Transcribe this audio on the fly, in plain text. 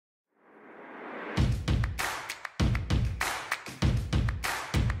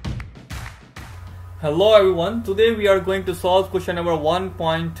Hello everyone, today we are going to solve question number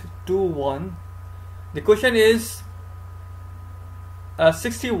 1.21. The question is a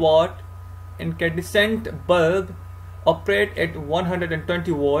 60 watt incandescent bulb operate at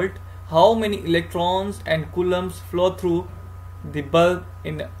 120 volt. How many electrons and coulombs flow through the bulb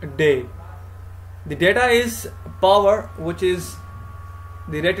in a day? The data is power, which is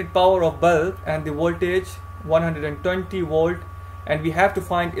the rated power of bulb, and the voltage 120 volt, and we have to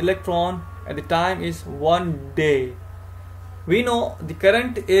find electron, and the time is 1 day. We know the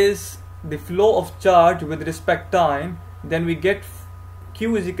current is the flow of charge with respect time. Then we get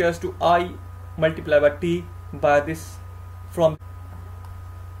Q is equals to I multiplied by T by this. From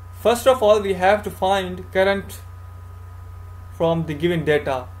first of all, we have to find current from the given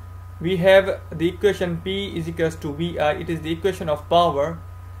data. We have the equation P is equals to VI. It is the equation of power.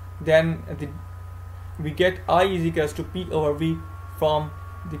 Then we get I is equals to P over V from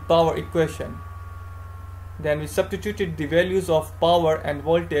the power equation. Then we substituted the values of power and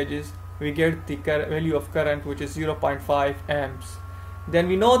voltages. We get the value of current, which is 0.5 amps. Then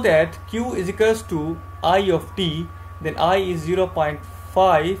we know that Q is equals to I of T. Then I is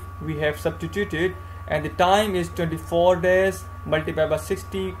 0.5. We have substituted, and the time is 24 days multiplied by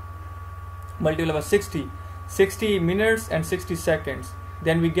 60 60 minutes and 60 seconds.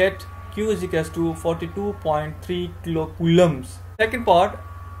 Then we get Q is equals to 42.3 kilocoulombs. Second part,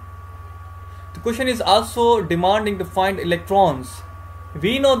 the question is also demanding to find electrons.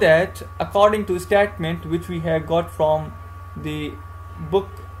 We know that according to a statement which we have got from the book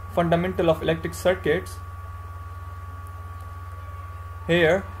Fundamental of Electric Circuits,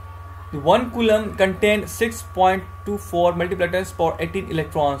 here the 1 coulomb contains 6.24 multiplied 10 to the power 18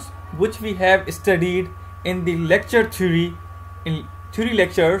 electrons, which we have studied in the lecture theory, in theory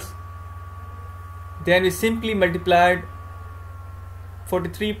lectures. Then we simply multiplied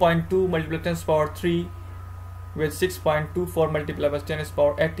 43.2 multiplied 10 to the power 3 with 6.24 multiplied by 10 to the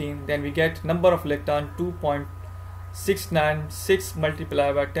power 18. Then we get number of electron 2.696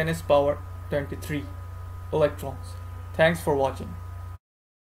 multiplied by 10 to the power 23 electrons. Thanks for watching.